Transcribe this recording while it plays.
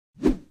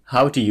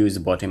How to use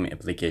Botim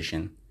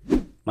application.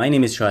 My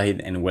name is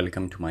Shahid and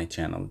welcome to my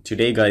channel.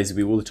 Today guys,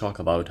 we will talk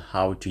about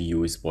how to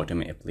use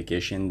Botim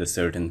application, the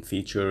certain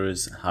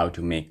features, how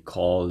to make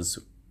calls,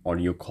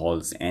 audio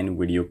calls and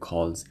video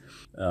calls.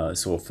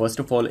 So first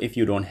of all, if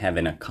you don't have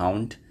an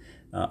account,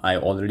 I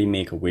already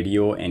make a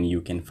video and you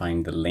can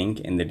find the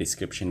link in the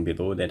description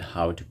below that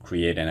how to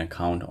create an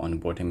account on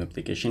Botim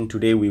application.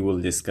 Today we will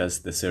discuss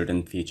the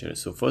certain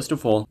features. So first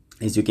of all,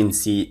 as you can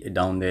see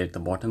down there at the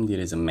bottom, there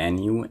is a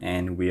menu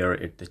and we are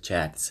at the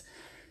chats.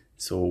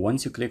 So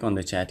once you click on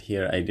the chat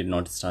here, I did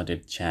not start a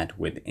chat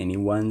with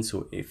anyone.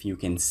 So if you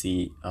can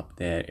see up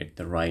there at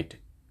the right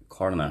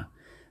corner,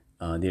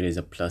 there is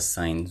a plus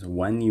sign. So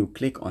when you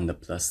click on the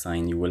plus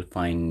sign, you will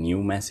find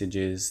new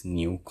messages,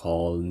 new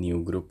call,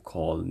 new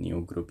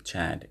group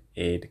chat,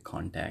 add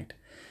contact,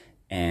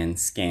 and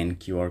scan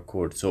QR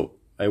code. So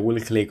I will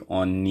click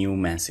on new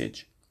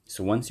message.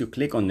 So once you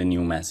click on the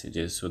new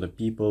messages, so the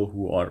people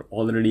who are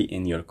already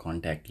in your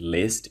contact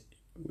list,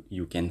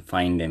 you can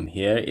find them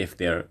here if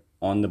they're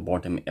on the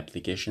Botim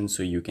application.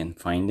 So you can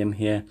find them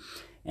here,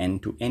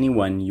 and to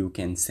anyone you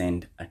can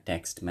send a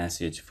text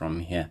message from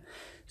here.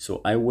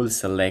 So I will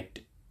select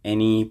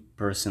any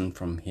person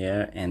from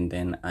here and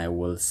then I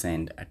will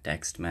send a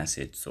text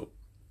message. So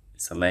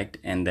select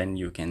and then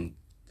you can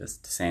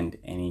just send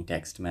any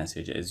text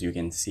message. As you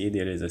can see,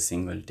 there is a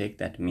single tick.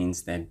 That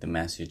means that the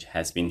message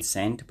has been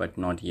sent but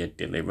not yet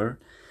delivered.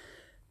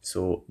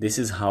 So this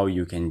is how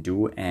you can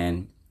do,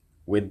 and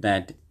with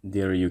that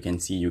there you can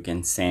see you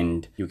can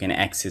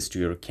access to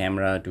your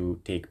camera to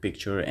take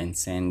picture and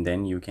send.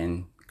 Then you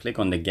can click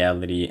on the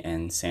gallery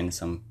and send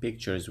some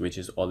pictures which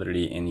is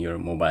already in your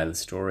mobile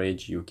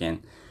storage. You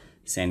can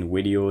send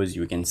videos,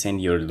 you can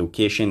send your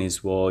location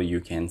as well,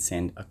 you can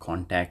send a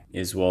contact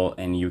as well,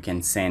 and you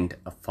can send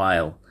a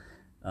file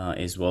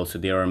as well. So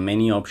there are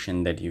many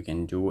options that you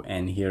can do,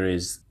 and here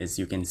is, as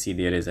you can see,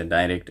 there is a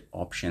direct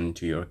option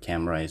to your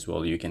camera as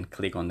well. You can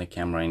click on the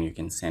camera and you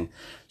can send.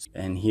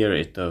 And here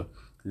at the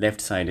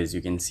left side, as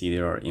you can see,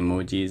 there are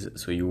emojis.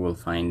 So you will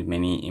find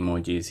many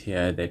emojis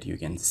here that you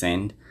can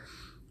send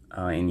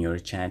in your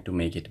chat to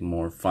make it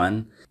more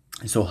fun.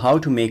 So how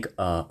to make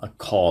a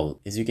call,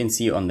 as you can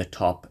see on the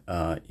top,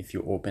 if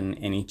you open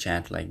any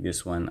chat like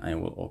this one, I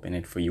will open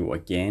it for you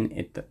again.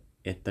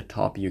 At the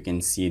top you can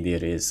see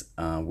there is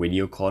a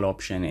video call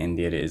option and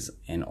there is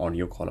an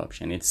audio call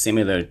option. It's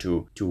similar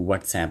to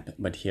WhatsApp,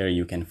 but here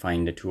you can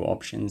find the two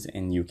options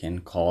and you can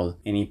call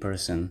any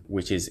person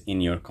which is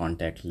in your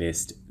contact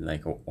list,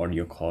 like an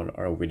audio call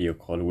or a video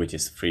call, which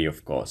is free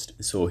of cost.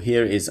 So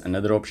here is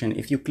another option.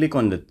 If you click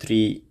on the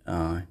three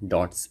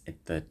dots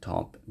at the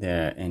top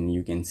there, and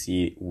you can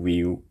see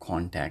view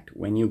contact.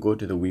 When you go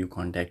to the view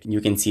contact, you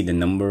can see the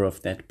number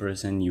of that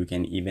person. You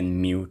can even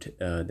mute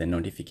the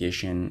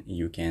notification.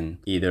 You can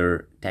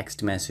either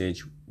text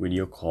message,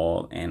 video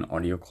call and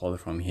audio call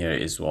from here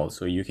as well.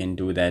 So you can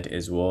do that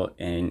as well.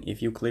 And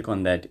if you click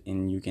on that,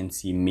 and you can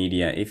see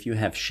media, if you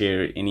have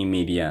shared any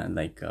media,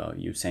 like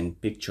you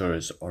send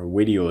pictures or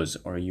videos,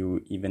 or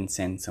you even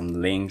send some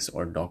links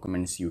or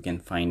documents, you can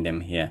find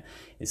them here.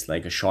 It's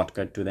like a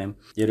shortcut to them.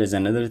 There is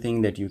another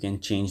thing that you can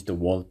change the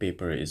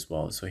wallpaper as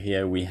well. So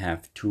here we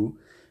have two.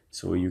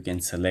 So you can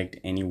select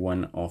any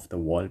one of the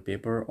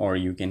wallpaper, or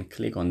you can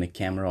click on the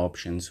camera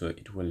option. So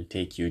it will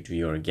take you to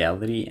your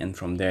gallery, and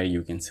from there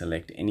you can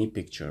select any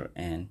picture,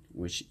 and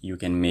which you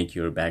can make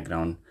your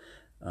background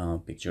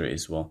picture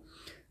as well.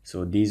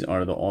 So these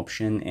are the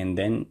option. And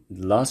then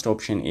the last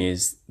option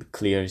is the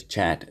clear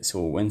chat.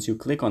 So once you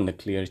click on the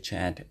clear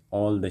chat,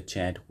 all the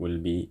chat will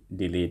be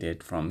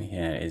deleted from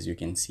here. As you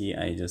can see,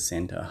 I just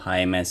sent a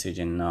hi message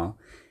and now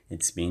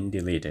it's been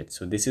deleted.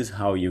 So this is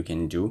how you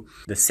can do.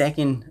 The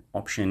second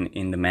option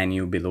in the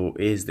menu below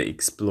is the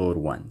explore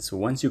one. So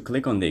once you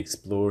click on the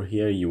explore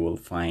here, you will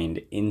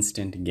find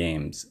instant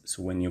games.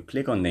 So when you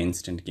click on the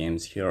instant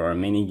games, here are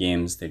many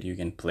games that you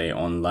can play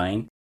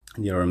online.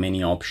 There are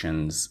many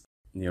options.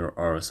 There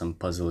are some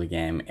puzzle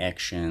game,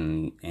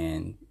 action,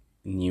 and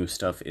new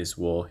stuff as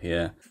well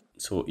here.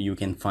 So you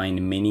can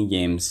find many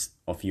games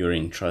of your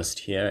interest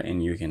here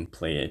and you can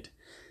play it.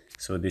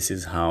 So this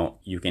is how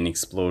you can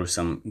explore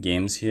some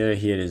games here.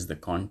 Here is the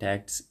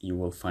contacts. You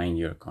will find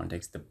your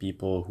contacts, the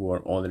people who are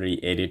already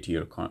added to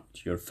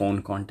your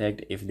phone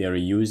contact if they are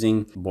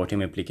using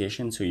Botim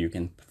application. So you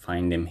can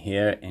find them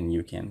here and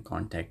you can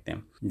contact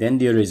them. Then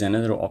there is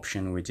another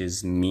option which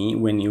is me.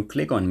 When you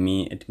click on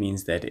me, it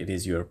means that it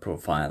is your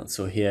profile.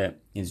 So here,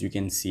 as you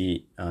can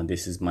see,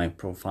 this is my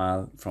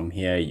profile. From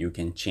here you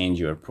can change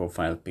your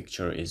profile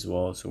picture as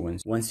well. So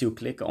once you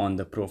click on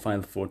the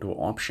profile photo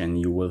option,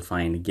 you will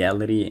find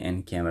gallery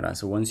and camera.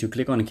 So once you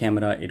click on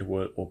camera, it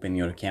will open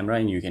your camera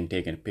and you can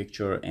take a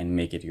picture and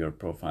make it your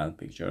profile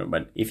picture.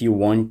 But if you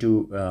want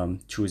to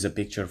choose a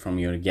picture from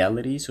your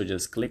gallery, so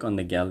just click on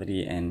the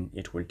gallery and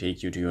it will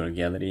take you to your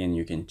gallery and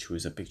you can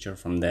choose a picture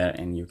from there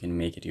and you can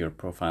make it your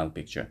profile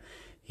picture.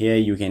 Here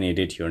you can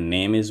edit your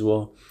name as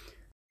well.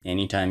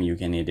 Anytime you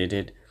can edit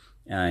it.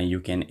 You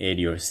can add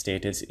your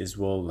status as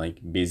well, like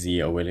busy,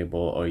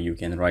 available, or you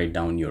can write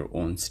down your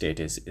own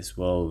status as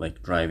well,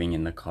 like driving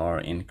in the car,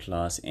 in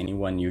class,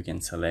 anyone you can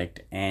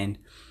select, and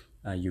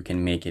you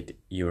can make it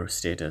your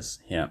status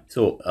here.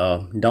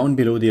 So down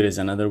below there is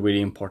another very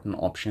important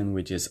option,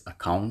 which is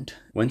account.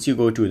 Once you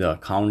go to the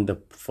account,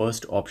 the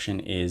first option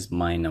is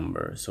my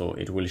number. So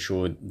it will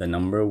show the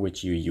number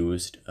which you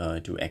used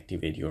to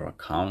activate your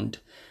account.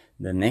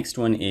 The next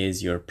one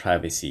is your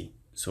privacy.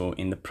 So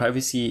in the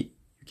privacy,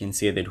 you can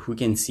say that who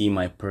can see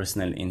my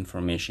personal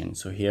information.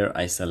 So here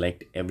I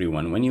select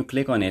everyone. When you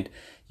click on it,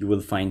 you will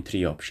find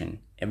three options: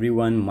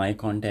 everyone, my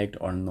contact,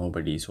 or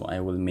nobody. So I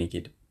will make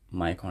it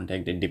my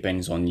contact. It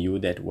depends on you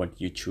that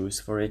what you choose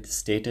for it.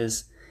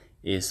 Status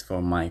is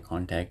for my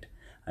contact.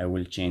 I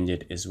will change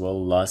it as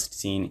well. Last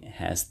seen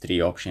has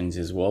three options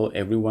as well: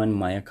 everyone,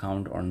 my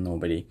account, or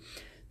nobody.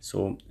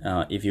 So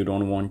if you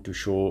don't want to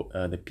show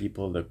the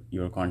people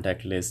your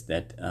contact list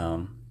that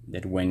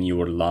when you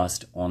were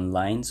last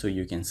online, so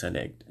you can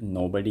select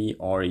nobody,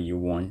 or you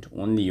want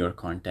only your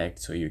contact,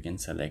 so you can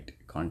select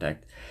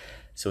contact.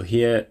 So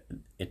here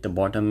at the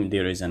bottom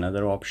there is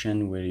another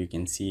option where you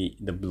can see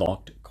the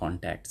blocked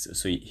contacts.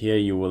 So here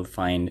you will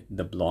find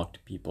the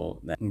blocked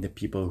people, the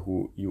people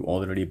who you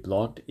already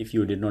blocked. If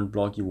you did not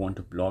block, you want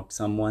to block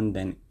someone,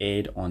 then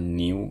add on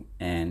new,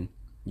 and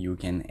you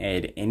can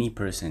add any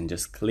person.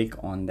 Just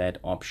click on that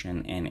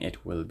option and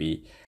it will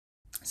be,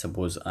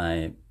 suppose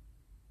I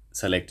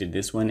selected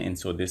this one, and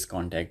so this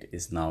contact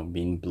is now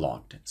being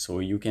blocked. So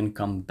you can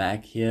come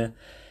back here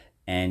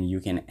and you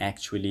can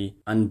actually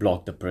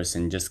unblock the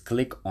person. Just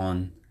click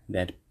on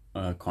that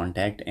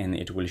contact and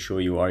it will show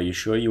you, are you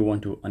sure you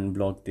want to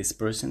unblock this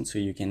person? So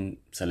you can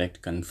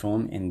select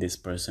confirm and this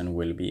person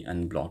will be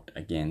unblocked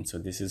again. So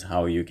this is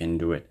how you can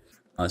do it.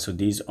 So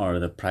these are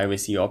the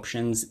privacy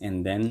options,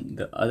 and then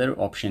the other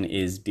option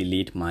is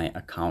delete my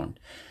account.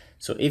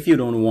 So if you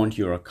don't want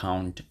your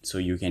account, so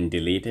you can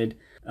delete it.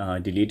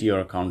 Delete your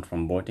account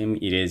from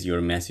Botim. Erase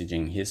your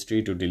messaging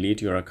history. To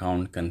delete your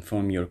account,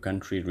 confirm your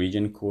country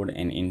region code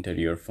and enter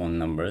your phone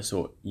number.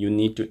 So you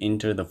need to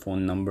enter the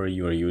phone number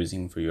you are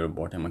using for your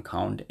Botim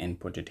account and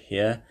put it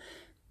here,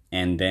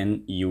 and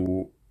then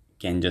you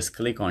can just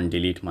click on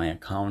delete my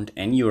account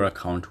and your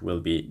account will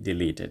be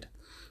deleted.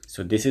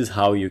 So this is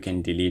how you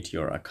can delete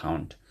your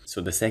account. So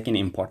the second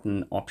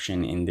important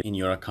option in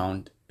your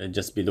account,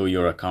 just below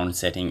your account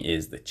setting,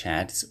 is the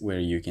chats, where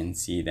you can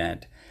see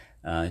that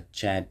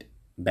chat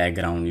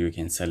background. You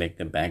can select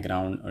the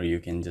background, or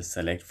you can just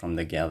select from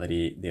the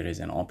gallery. There is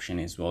an option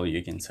as well.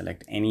 You can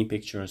select any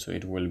picture, so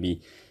it will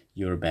be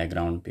your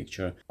background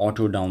picture.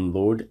 Auto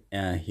download,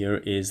 here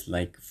is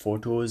like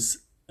photos,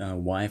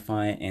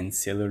 Wi-Fi and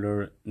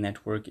cellular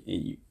network.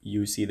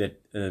 You see that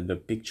the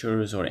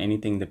pictures or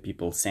anything that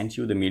people sent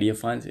you, the media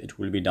files, it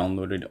will be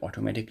downloaded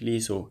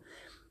automatically. So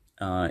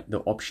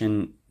the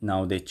option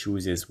now they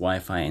choose is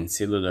Wi-Fi and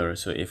cellular.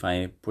 So if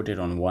I put it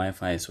on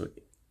Wi-Fi, so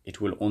it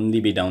will only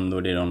be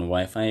downloaded on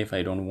Wi-Fi if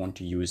I don't want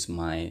to use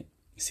my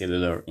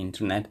cellular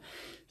internet.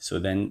 So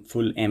then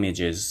full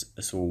images,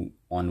 so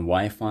on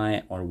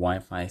Wi-Fi or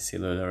Wi-Fi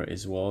cellular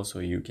as well. So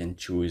you can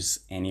choose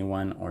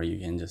anyone, or you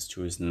can just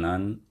choose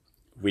none.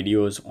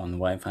 Videos on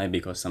Wi-Fi,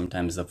 because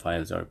sometimes the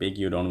files are big,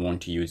 you don't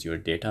want to use your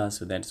data.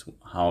 So that's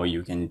how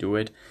you can do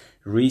it.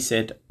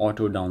 Reset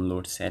auto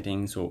download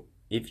setting. So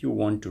if you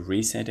want to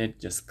reset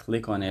it, just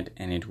click on it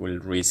and it will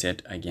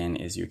reset again,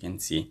 as you can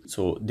see.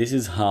 So this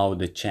is how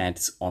the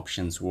chats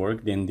options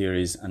work. Then there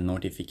is a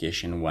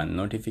notification one,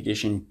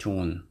 notification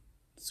tone.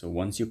 So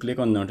once you click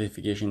on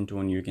notification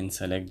tone, you can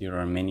select, there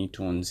are many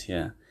tones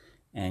here,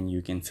 and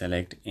you can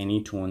select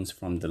any tones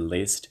from the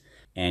list.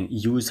 And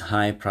use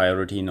high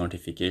priority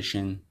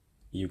notification,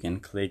 you can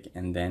click,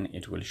 and then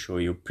it will show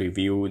you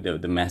preview.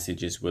 The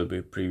messages will be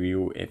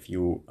preview if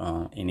you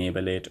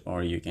enable it,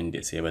 or you can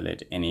disable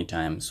it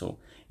anytime. So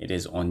it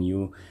is on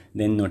you.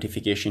 Then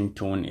notification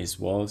tone as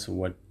well. So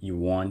what you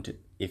want,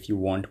 if you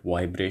want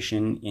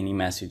vibration, any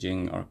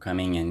messaging are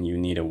coming and you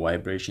need a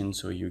vibration,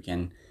 so you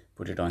can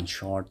put it on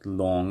short,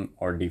 long,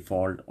 or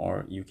default,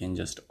 or you can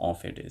just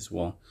off it as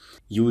well.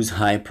 Use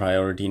high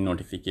priority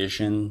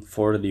notification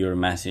for your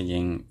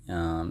messaging,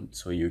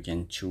 so you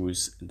can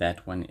choose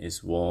that one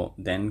as well.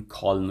 Then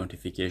call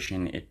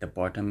notification at the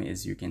bottom,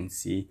 as you can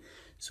see.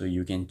 So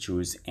you can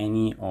choose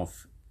any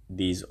of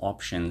these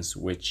options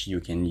which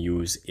you can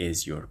use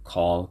as your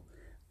call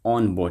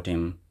on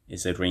Botim,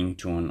 is a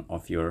ringtone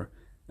of your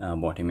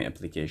Botim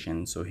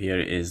application. So here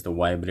is the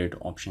vibrate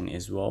option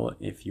as well.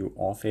 If you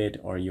off it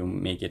or you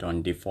make it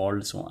on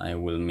default, so I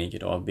will make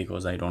it off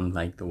because I don't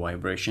like the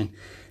vibration.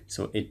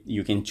 So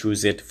you can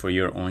choose it for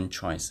your own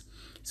choice.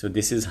 So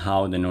this is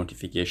how the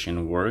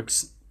notification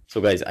works. So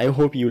guys, I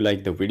hope you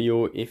liked the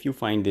video. If you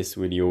find this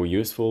video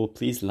useful,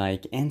 please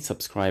like and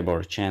subscribe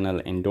our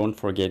channel, and don't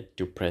forget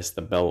to press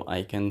the bell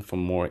icon for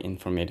more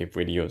informative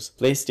videos.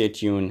 Please stay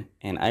tuned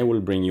and I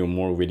will bring you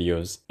more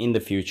videos in the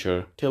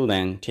future. Till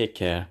then, take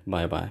care.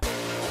 Bye bye.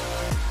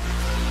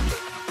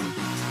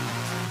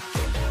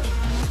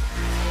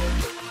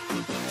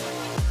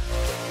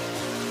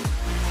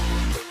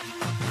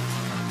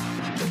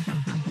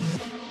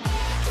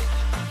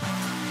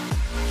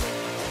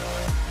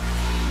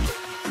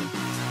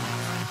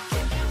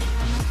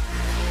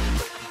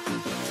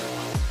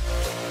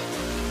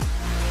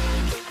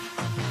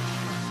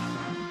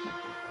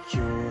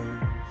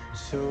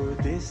 so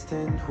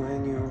distant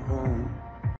when you're home.